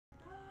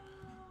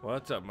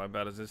What's up, my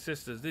brothers and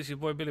sisters? This is your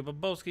boy Billy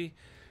Babowski,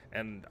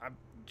 and I'm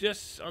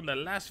just on the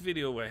last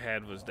video I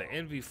had was the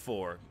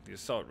NV4, the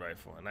assault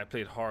rifle, and I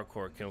played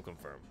hardcore kill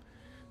confirm.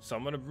 So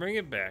I'm gonna bring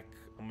it back.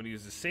 I'm gonna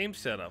use the same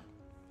setup,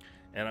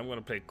 and I'm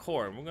gonna play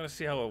core, and we're gonna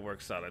see how it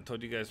works out. I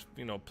told you guys,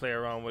 play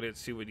around with it,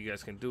 see what you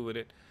guys can do with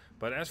it.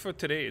 But as for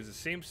today, it's the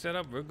same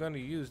setup. We're gonna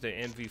use the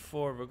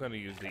NV4. We're gonna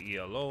use the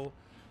ELO,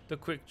 the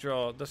quick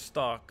draw, the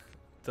stock,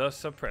 the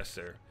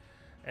suppressor,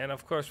 and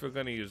of course we're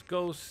gonna use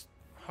ghost,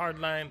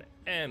 hardline,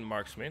 and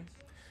marksman.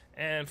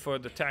 And for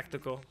the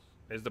tactical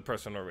is the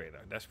personal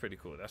radar. That's pretty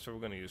cool. That's what we're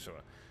going to use. So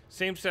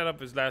same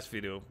setup as last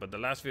video, but the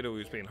last video we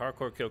was playing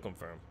hardcore kill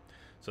confirm.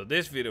 So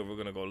this video we're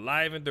going to go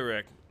live and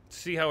direct,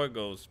 see how it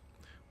goes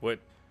with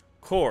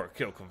core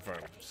kill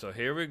confirm. So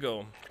here we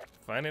go,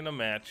 finding a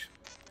match.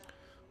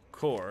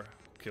 Core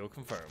kill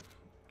confirm.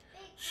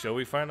 Shall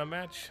we find a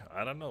match?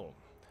 I don't know.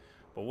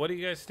 But what do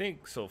you guys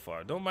think so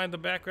far? Don't mind the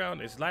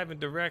background. It's live and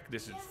direct.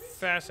 This is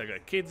fast. I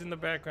got kids in the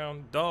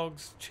background.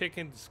 Dogs,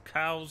 chickens,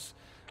 cows.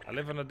 I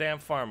live on a damn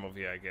farm over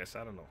here, I guess.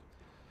 I don't know.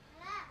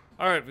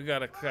 All right, we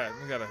got a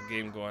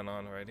game going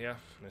on right here.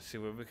 Let's see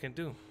what we can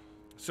do.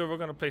 So we're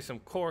going to play some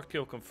core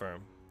kill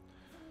confirm.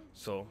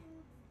 So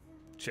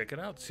check it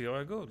out. See how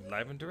I go.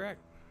 Live and direct.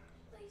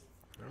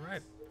 All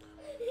right.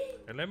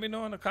 And let me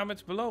know in the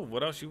comments below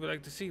what else you would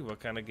like to see.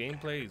 What kind of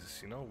gameplays?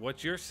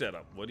 What's your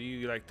setup? What do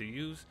you like to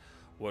use?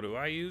 What do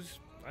I use?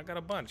 I got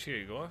a bunch. Here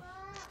you go.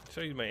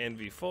 Show you my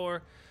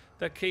NV4,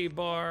 the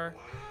K-bar.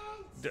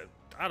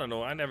 I don't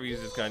know. I never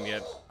used this gun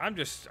yet. I'm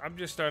just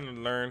starting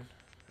to learn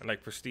and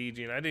like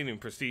prestiging. I didn't even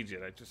prestige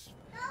it. I just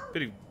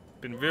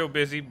been real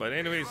busy. But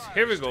anyways,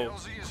 here we go.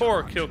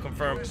 Core kill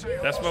confirm.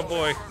 That's my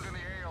boy.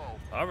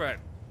 All right.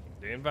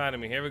 They invited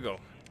me. Here we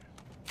go.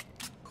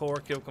 Core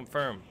kill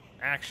confirm.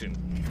 Action.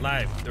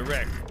 Live.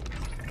 Direct.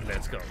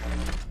 Let's go.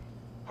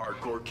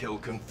 Hardcore kill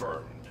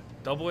confirmed.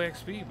 Double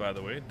XP, by the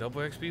way.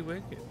 Double XP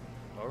wicked.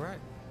 All right.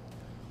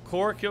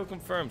 Core kill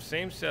confirmed.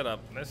 Same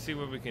setup. Let's see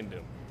what we can do.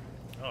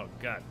 Oh,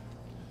 God.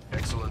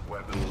 Excellent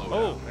weapon loadout.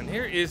 Oh, and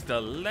here is the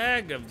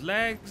lag of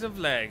lags of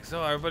lags.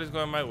 Oh, everybody's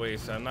going my way,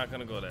 so I'm not going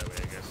to go that way,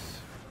 I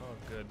guess. Oh,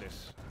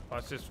 goodness.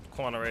 Watch this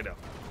corner right up.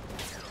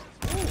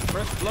 Ooh,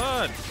 first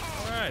blood.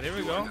 All right, here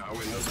we go. Now in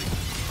the lead.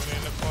 Put it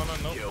in the corner.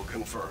 Nope. Kill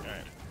confirmed. All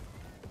right.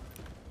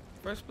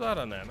 First blood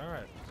on that. All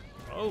right.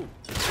 Oh,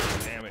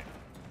 damn it.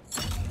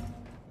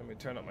 Let me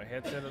turn up my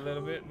headset a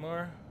little bit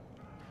more.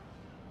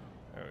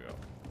 There we go.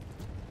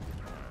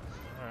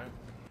 Alright.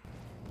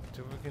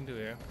 See what we can do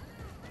here.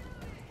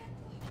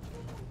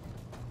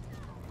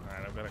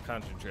 Alright, I've got to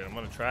concentrate. I'm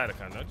going to try to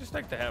concentrate. I just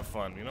like to have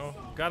fun,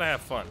 Gotta have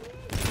fun.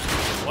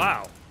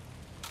 Wow.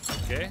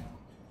 Okay.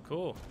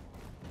 Cool.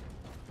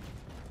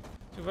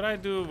 See, what I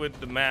do with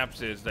the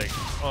maps is like,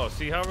 oh,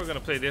 see how we're going to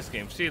play this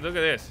game. See, look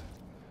at this.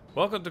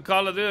 Welcome to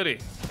Call of Duty.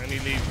 And he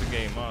leaves the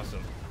game.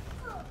 Awesome.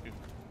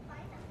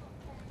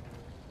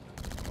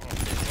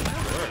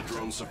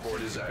 Drone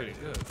support is pretty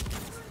active. good.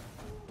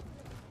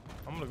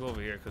 I'm gonna go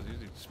over here because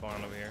usually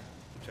spawn over here.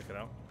 Check it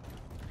out.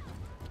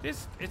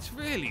 It's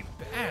really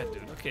bad,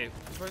 dude. Okay,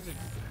 where's it?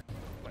 Oh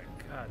my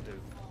God,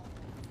 dude.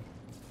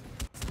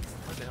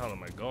 Where the hell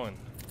am I going?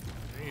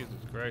 Jesus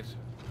Christ.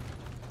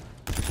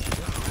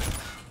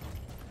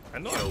 I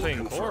know I'm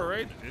playing core,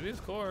 right? It is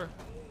core.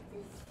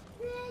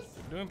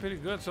 Doing pretty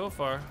good so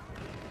far.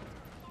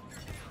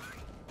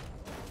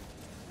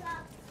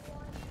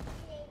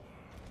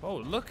 Oh,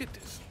 look at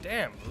this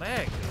damn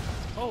lag.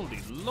 Holy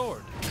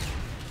Lord.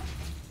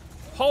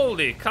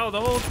 Holy cow, the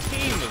whole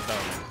team is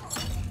down.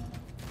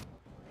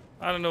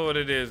 I don't know what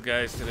it is,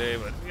 guys, today,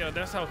 but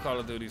that's how Call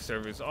of Duty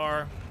servers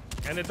are.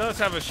 And it does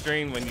have a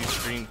strain when you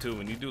stream too.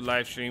 When you do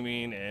live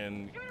streaming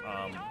and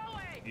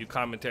you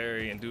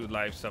commentary and do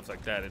live stuff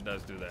like that, it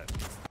does do that.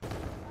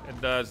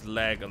 It does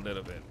lag a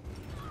little bit.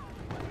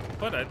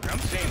 But I'm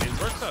saying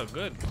it works out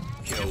good.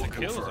 Get the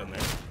kills in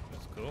there.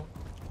 That's cool.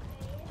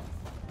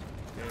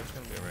 Okay, it's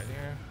gonna be right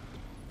here.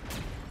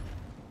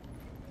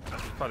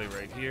 It's probably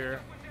right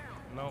here.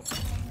 Nope.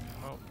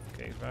 Nope.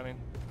 Okay, he's running.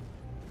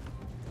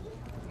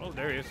 Oh,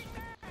 there he is.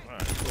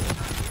 Alright,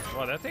 cool.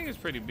 Wow, that thing is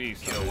pretty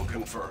beast. Kill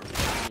confirmed.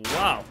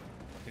 Wow.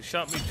 He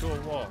shot me to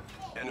a wall.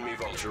 Enemy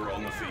vulture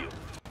on the field.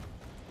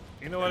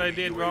 You know what I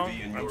did wrong?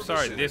 I'm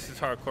sorry. vicinity. This is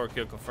hardcore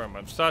kill confirmed.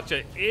 I'm such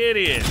an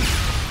idiot.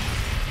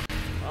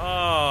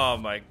 Oh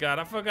my God.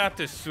 I forgot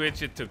to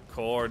switch it to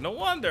core. No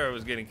wonder I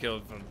was getting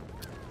killed from...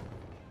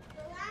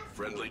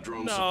 Friendly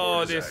drone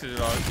No, support this is is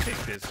wrong.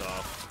 Take this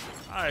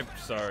off. I'm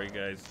sorry,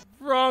 guys.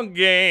 Wrong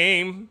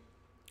game.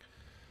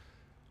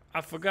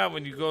 I forgot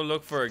when you go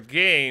look for a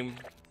game,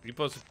 you're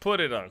supposed to put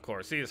it on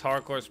core. See, it's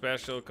hardcore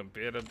special,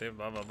 competitive,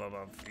 blah, blah, blah,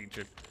 blah,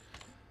 featured.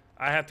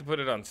 I have to put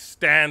it on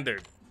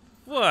standard.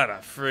 What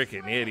a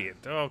freaking idiot.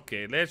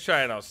 Okay, let's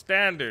try it out.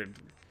 Standard.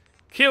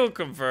 Kill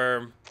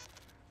confirm.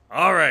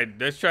 All right,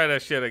 let's try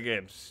that shit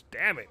again.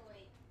 Damn it.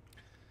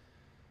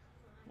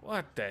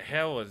 What the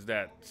hell was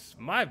that? It's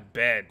my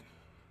bad.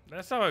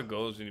 That's how it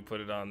goes when you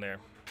put it on there.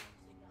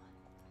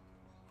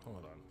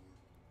 Hold on.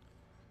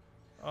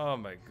 Oh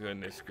my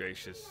goodness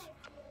gracious.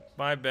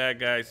 My bad,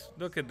 guys.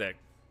 Look at that.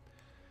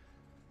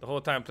 The whole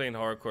time playing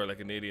hardcore like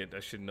an idiot. I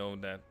should know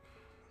that.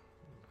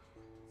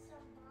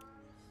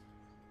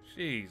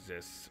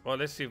 Jesus. Well,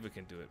 let's see if we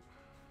can do it.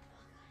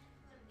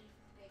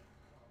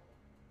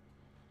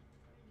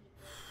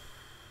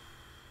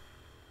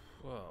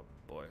 Oh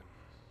boy.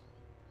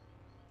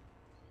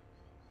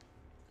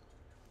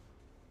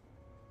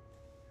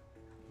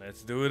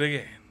 Let's do it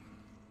again.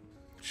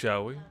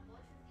 Shall we?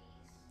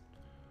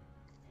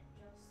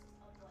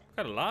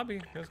 Got a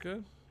lobby. That's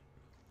good.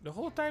 The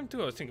whole time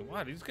too, I was thinking,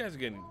 wow, these guys are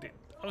getting.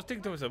 I was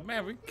thinking to myself,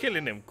 man, we're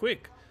killing them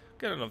quick,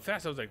 killing them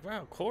fast. I was like,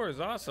 wow, core is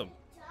awesome.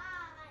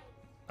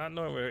 Not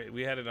knowing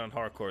we had it on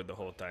hardcore the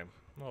whole time.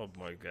 Oh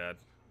my god.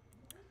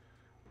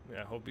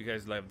 Yeah, I hope you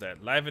guys love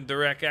that. Live and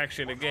direct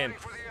action again.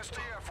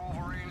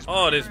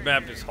 Oh, this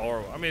map is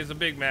horrible. I mean, it's a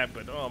big map,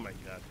 but oh my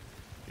god.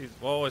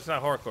 Well, it's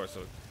not hardcore,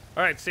 so.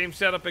 All right, same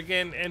setup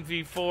again.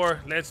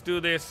 NV4. Let's do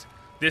this.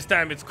 This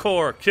time it's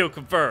core. Kill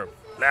confirm.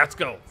 Let's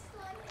go.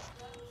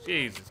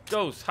 Jesus.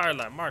 Ghost,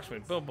 highlight,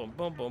 marksman. Boom, boom,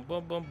 boom, boom,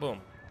 boom, boom, boom.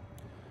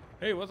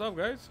 Hey, what's up,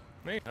 guys?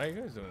 Hey, how you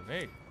guys doing?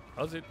 Hey,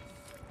 how's it?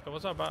 Hey,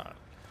 what's up? I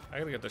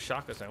gotta get the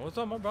shotgun sound. What's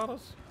up, my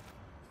brothers?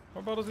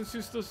 My brothers and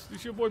sisters.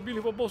 It's your boy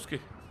Billy Boboski.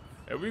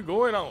 And we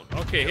going on.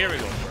 Okay, here we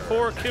go.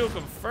 Core kill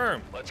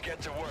confirmed. Let's get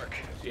to work.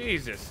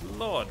 Jesus,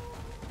 Lord.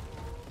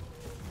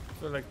 I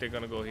feel like they're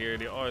gonna go here.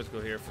 They always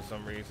go here for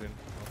some reason.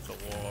 Off the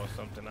wall or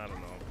something. I don't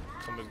know.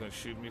 Somebody's gonna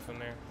shoot me from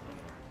there.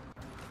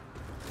 I'm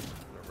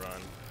gonna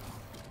run.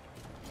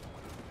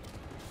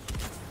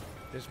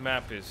 This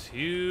map is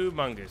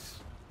humongous.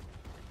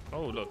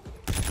 Oh, look.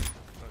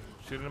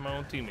 I'm shooting at my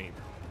own teammate.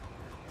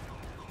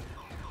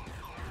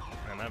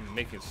 And I'm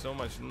making so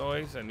much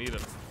noise. I need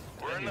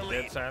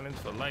dead silence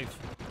for life.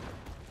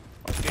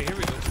 Okay, here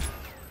we go.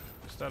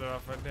 Start it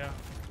off right there.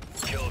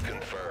 Kill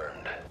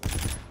confirmed.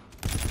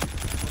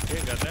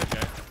 Okay, got that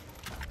guy.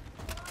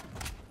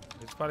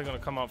 It's probably gonna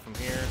come out from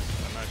here.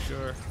 I'm not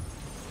sure.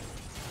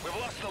 We've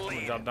lost the I'm gonna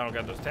lead. drop down,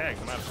 got those tags.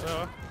 Might as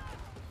well.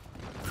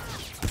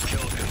 Kill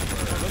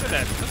confirmed. Oh, look at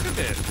that. Look at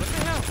this. What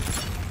the hell?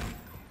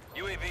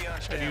 UAV on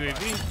That standby.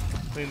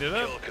 UAV. Cleaned it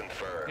up. Kill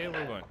confirmed. Okay,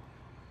 we're going.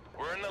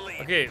 We're in the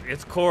lead. Okay,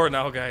 it's core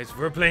now, guys.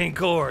 We're playing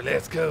core.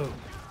 Let's go.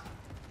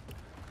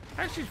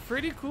 Actually,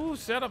 pretty cool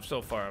setup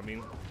so far. I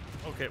mean,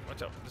 okay,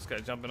 watch out. This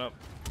guy's jumping up.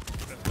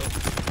 Let's go.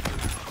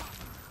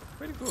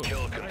 Pretty cool.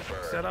 Kill Nice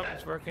confirmed. setup.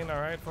 It's working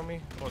all right for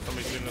me. Oh,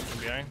 somebody's shooting us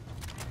from behind.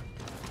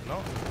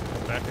 No.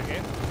 Back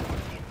again.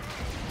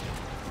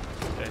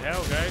 What the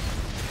hell, guys?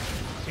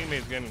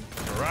 Teammate's getting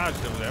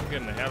barraged over there. I'm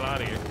getting the hell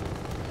out of here.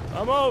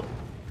 I'm out.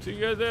 See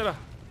you guys later.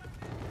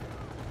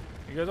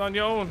 You guys on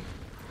your own.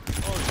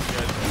 Oh, you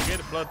guys gonna get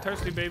it.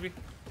 Bloodthirsty, baby.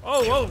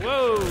 Oh, whoa,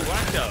 whoa.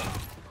 Watch out.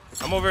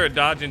 I'm over here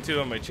dodging too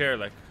on my chair.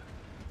 Like,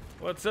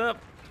 what's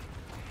up?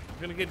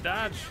 I'm gonna get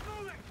dodged.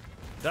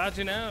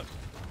 Dodging out.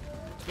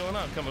 What's going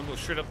on? Come on, go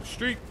straight up the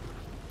street.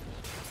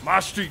 My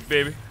street,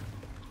 baby.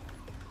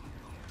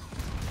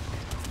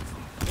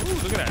 Ooh,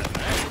 look at that.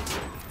 Nice.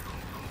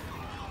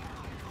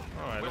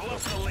 All right, We've let's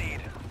lost go. the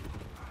lead.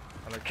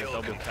 I like to Kill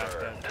double tap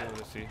confirmed. that too.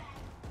 Let's see.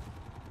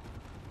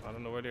 I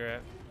don't know where they're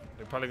at.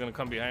 They're probably gonna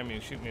come behind me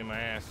and shoot me in my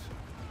ass.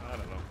 I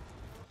don't know.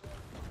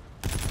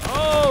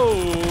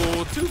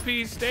 Oh,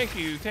 two-piece. Thank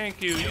you,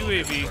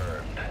 UAV.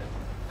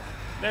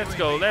 Let's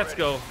go, let's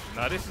go.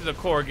 Now this is a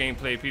core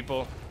gameplay,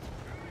 people.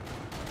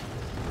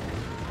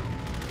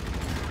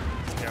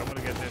 Yeah, I'm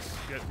gonna get this.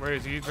 Where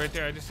is he? He's right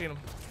there. I just seen him.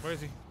 Where is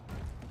he?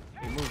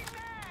 He moved.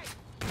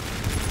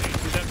 Hey,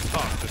 see that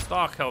stalk? The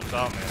stalk helps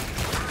out, man.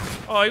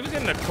 Oh, he was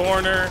in the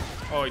corner.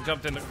 Oh, he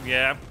jumped in the,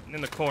 yeah,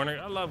 in the corner.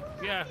 Love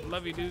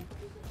you, dude.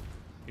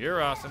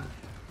 You're awesome.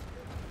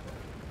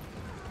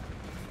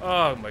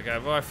 Oh my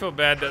god, well I feel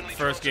bad that the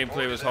first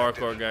gameplay was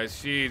hardcore,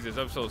 guys. Jesus,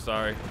 I'm so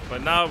sorry.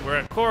 But now we're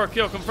at core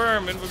kill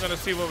confirm and we're gonna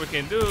see what we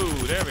can do.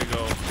 There we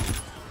go.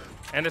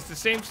 And it's the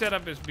same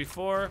setup as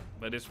before,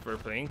 but it's for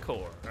playing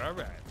core.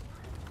 Alright.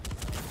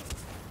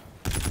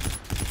 Look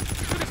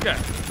at this guy.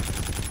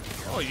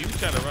 Oh, you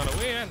trying to run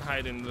away and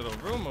hide in a little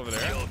room over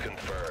there. Kill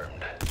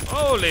confirmed.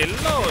 Holy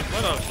Lord,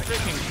 what a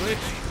freaking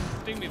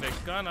glitch. Give me the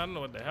gun, I don't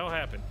know what the hell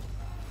happened.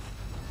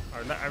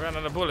 I ran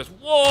out of bullets.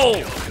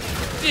 Whoa!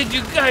 Did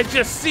you guys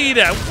just see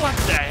that? What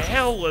the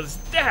hell was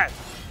that?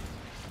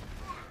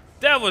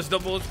 That was the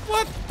most.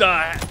 What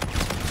the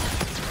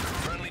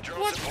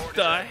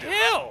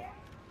hell?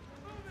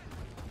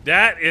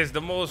 That is the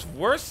most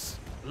worst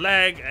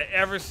lag I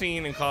ever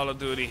seen in Call of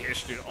Duty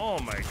history. Oh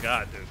my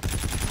god, dude.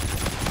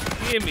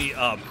 Give me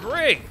a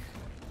break.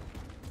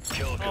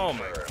 Oh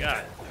my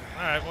god.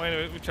 Alright, well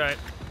anyway, we tried.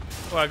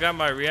 Well, I got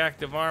my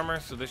reactive armor,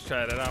 so let's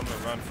try that out. I'm gonna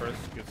run first,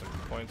 get some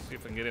points, see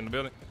if I can get in the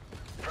building.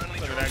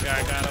 Look at that guy,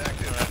 I got him.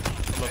 All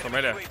right. Look, I'm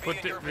right there.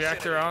 Put the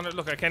reactor on it.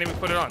 Look, I can't even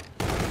put it on.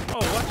 Oh,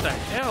 what the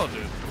hell,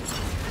 dude?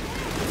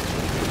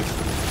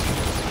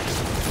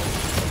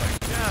 Oh my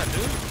god,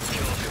 dude.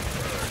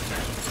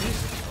 This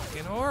is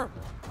fucking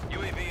horrible.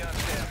 UAV on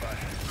standby.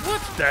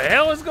 What the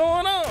hell is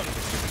going on?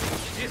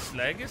 This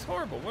lag is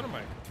horrible. What am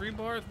I? 3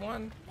 bars,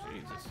 1?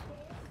 Jesus.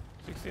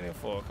 16 and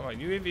 4. Come on,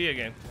 UAV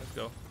again. Let's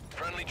go.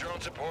 Friendly drone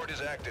support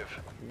is active.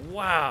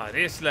 Wow,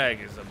 this lag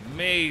is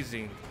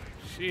amazing.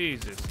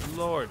 Jesus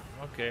Lord.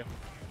 Okay,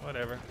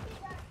 whatever.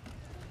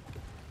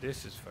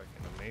 This is fucking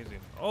amazing.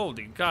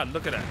 Holy God,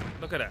 look at that.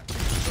 Look at that. Look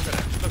at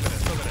that. Look at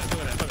that. Look at that.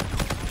 Look at that. Look at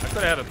that. I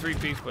could have had a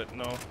 3-piece, but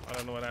no. I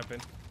don't know what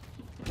happened.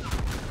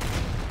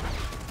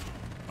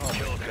 Oh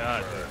my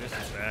God, dude. This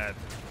is bad.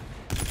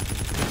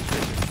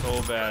 This is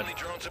so bad. Friendly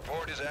drone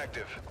support is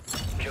active.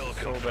 Kill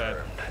So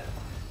confirmed. bad.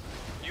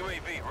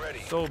 UAV ready.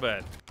 So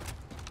bad.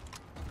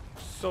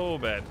 So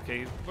bad.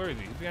 Okay, where is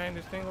he? He's behind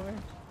this thing over there?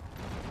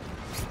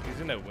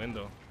 He's in that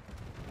window.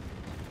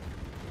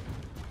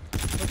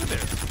 Look at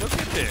this. Look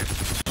at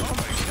this. Oh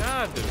my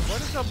God, dude.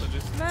 What is up with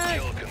this lag?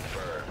 Kill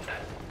confirmed.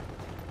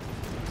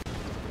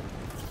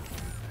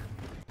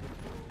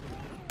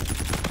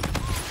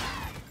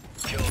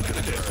 Kill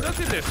confirmed. Look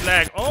at this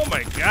lag. Oh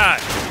my God.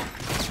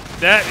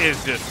 That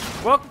is just...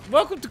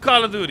 Welcome to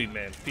Call of Duty,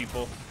 man,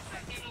 people.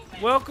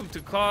 Welcome to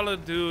Call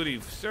of Duty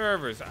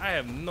servers. I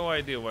have no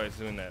idea why it's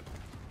doing that.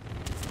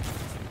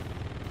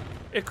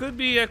 It could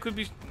be,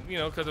 you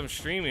know, because I'm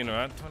streaming, or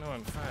 21.5.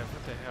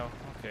 What the hell?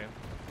 Okay.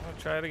 I'll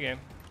try it again.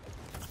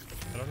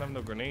 I don't have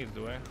no grenades,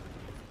 do I? Oh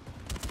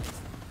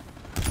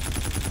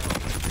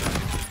my God,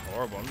 this is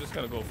horrible. I'm just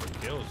gonna go for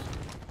kills.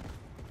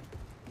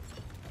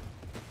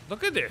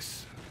 Look at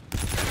this.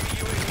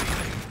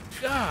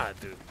 God,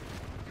 dude.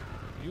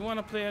 You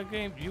wanna play a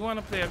game? You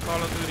wanna play a Call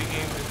of Duty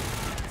game?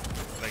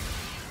 Like,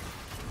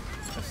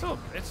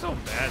 it's so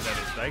bad that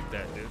it's like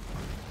that, dude.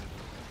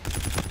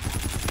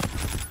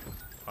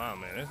 Wow,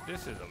 man,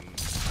 this is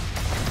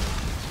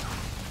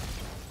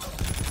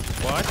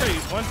well, I tell you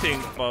one thing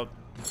about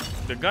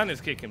the gun is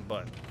kicking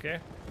butt, okay?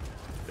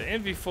 The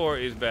NV4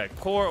 is bad.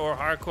 Core or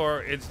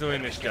hardcore, it's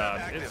doing its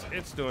job.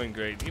 It's doing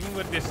great. Even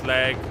with this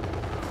lag,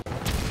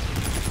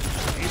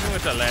 even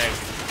with the lag,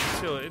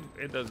 still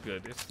it does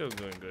good. It's still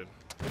doing good.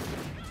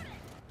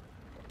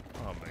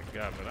 Oh my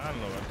God, but I don't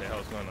know what the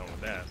hell's going on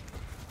with that.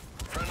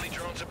 Friendly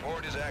drone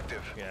support is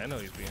active. Yeah, I know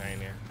he's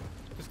behind there.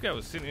 This guy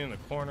was sitting in the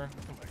corner.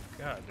 Oh my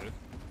God, dude.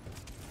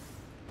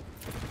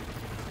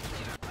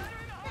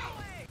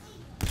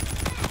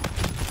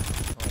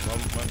 Oh,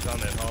 one's down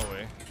that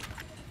hallway.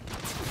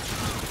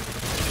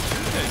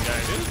 There's that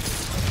guy, dude.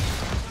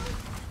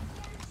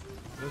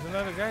 There's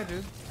another guy,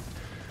 dude.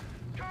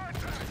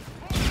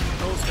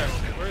 Ghost guy.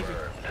 Where is he?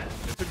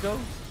 It's a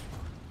ghost.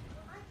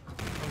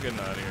 I'm getting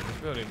out of here. This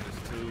building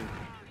is too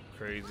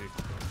crazy.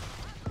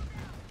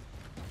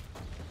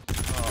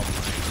 Oh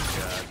my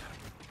God.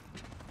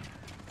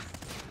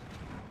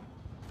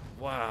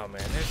 Wow,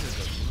 man, this is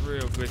a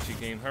real glitchy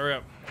game. Hurry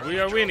up. We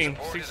are winning.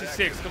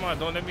 66. Come on,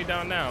 don't let me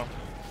down now.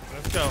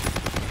 Let's go.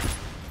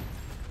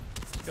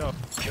 Let's go.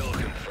 Kill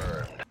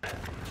confirmed.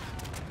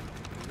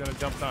 He's gonna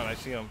jump down. I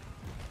see him.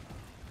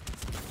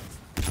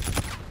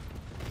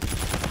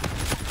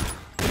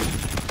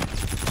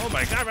 Oh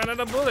my God, ran out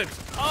of bullets.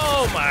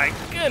 Oh my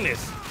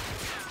goodness.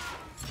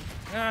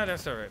 Ah,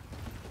 that's all right.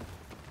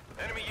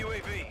 Enemy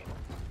UAV.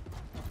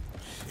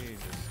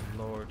 Jesus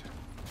Lord.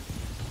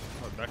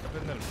 Oh, back up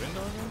in that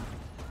window again?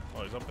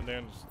 Oh, he's up in there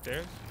on the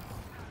stairs?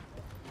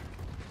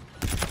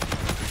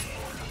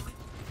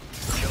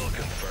 Kill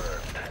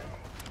confirmed.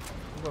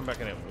 I'm going back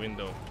in that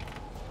window.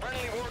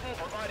 Friendly warden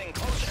providing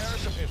close air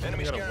support.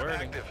 Enemy got a scarab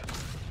wording. active.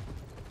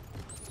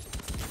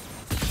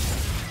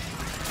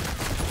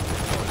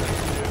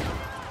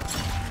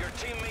 Your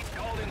teammate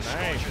called in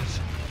Nice. scorches.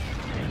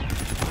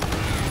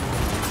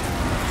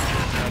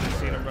 I just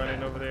seen him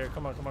running over there.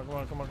 Come on, come on, come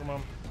on, come on, come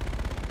on.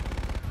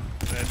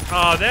 And,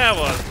 oh, that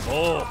was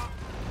cool.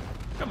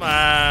 Come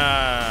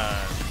on.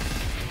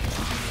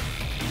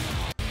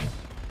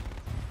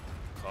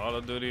 Call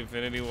of Duty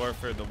Infinite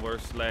Warfare, the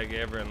worst lag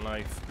ever in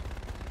life.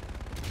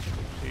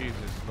 Jesus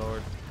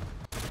Lord.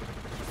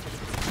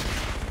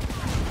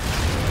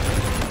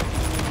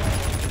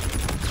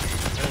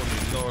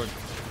 Holy Lord.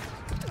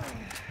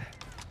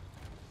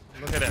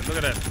 Look at that, look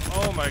at that.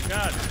 Oh my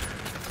God.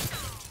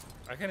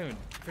 I can't even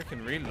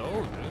freaking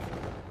reload, dude.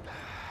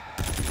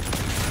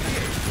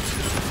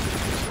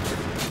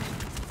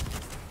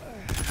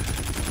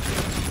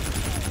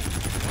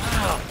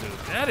 Wow, dude,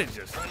 that is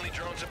just Friendly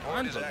drone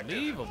support is active.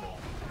 unbelievable.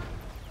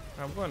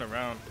 I'm going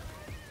around.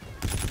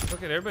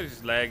 Look at everybody's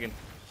just lagging.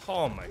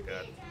 Oh my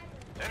God.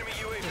 Enemy This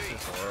UAV.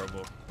 is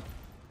horrible.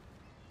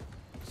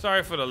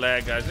 Sorry for the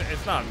lag, guys.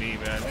 It's not me,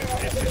 man.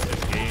 It's just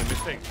this game.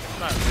 It's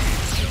not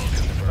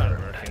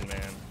working,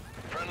 man.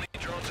 Friendly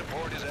drone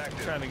support is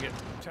active. Trying to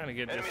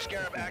get Enemy this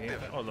scarab game.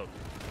 active. Oh look,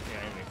 yeah,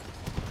 I mean,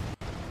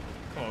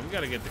 come on, we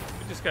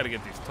just gotta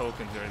get these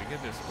tokens ready.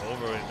 Get this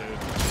over with, dude.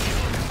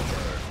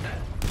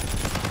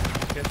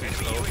 Get these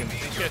tokens.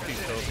 Get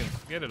these tokens.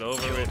 Get it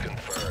over with.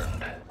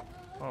 Confirmed.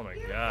 Oh my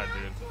God,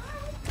 dude.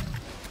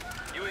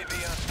 UAV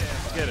on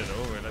standby. Get it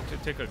over. Let's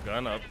just take a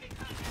gun up.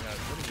 Yeah,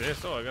 what is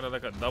this? Oh, I got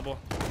like a double.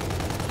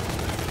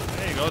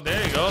 There you go.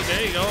 There you go.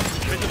 There you go.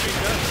 Pick a big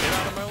gun. Get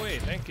out of my way.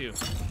 Thank you.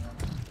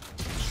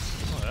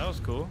 Oh, that was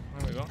cool.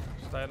 There we go.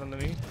 Slide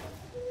underneath.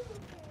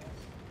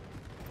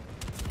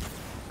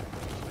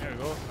 There we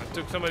go. I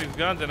took somebody's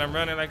guns and I'm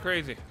running like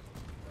crazy.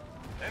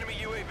 Enemy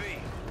UAV.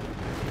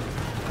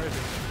 Where is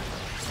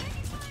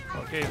he?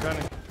 Okay, he's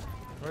running.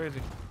 Where is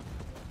he?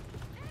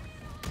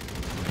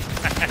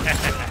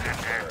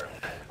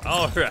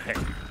 All right.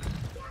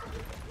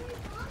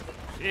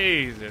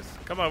 Jesus.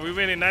 Come on, we're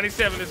winning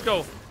 97. Let's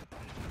go.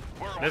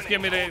 Let's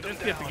get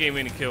the game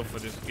winning kill for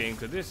this game,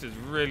 because this is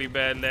really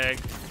bad lag.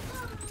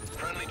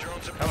 Friendly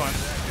drone support. Come on.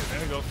 is active.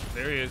 There we go.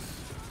 There he is.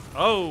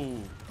 Oh.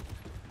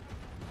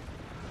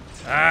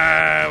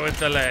 Ah, with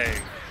the lag.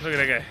 Look at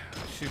that guy.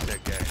 Shoot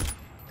that guy.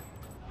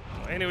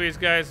 Well, anyways,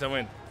 guys, I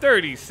went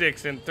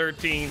 36 and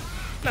 13.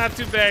 Not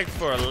too bad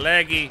for a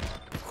laggy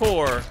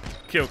core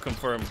kill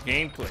confirmed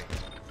gameplay.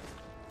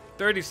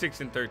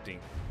 36 and 13.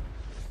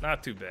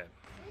 Not too bad.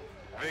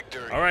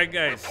 Victory. All right,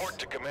 guys. Report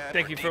to command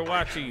Thank you for debrief.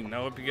 watching. I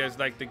hope you guys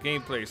liked the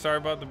gameplay. Sorry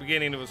about the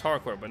beginning. It was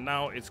hardcore, but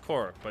now it's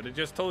core. But it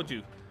just told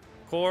you,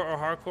 core or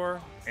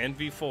hardcore,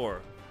 NV4.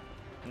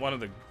 One of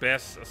the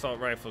best assault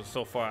rifles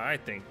so far, I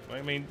think.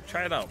 I mean,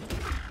 try it out.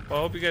 Well,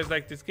 I hope you guys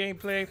like this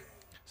gameplay.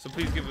 So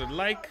please give it a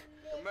like,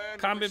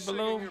 comment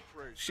below,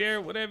 share,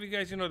 whatever you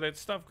guys, you know, that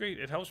stuff great.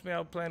 It helps me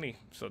out plenty.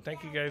 So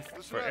thank you guys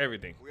for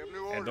everything.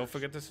 And don't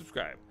forget to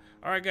subscribe.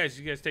 All right, guys,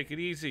 you guys take it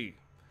easy.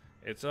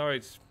 It's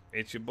always,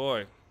 it's your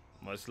boy.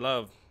 Much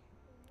love.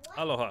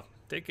 Aloha.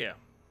 Take care.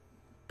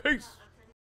 Peace.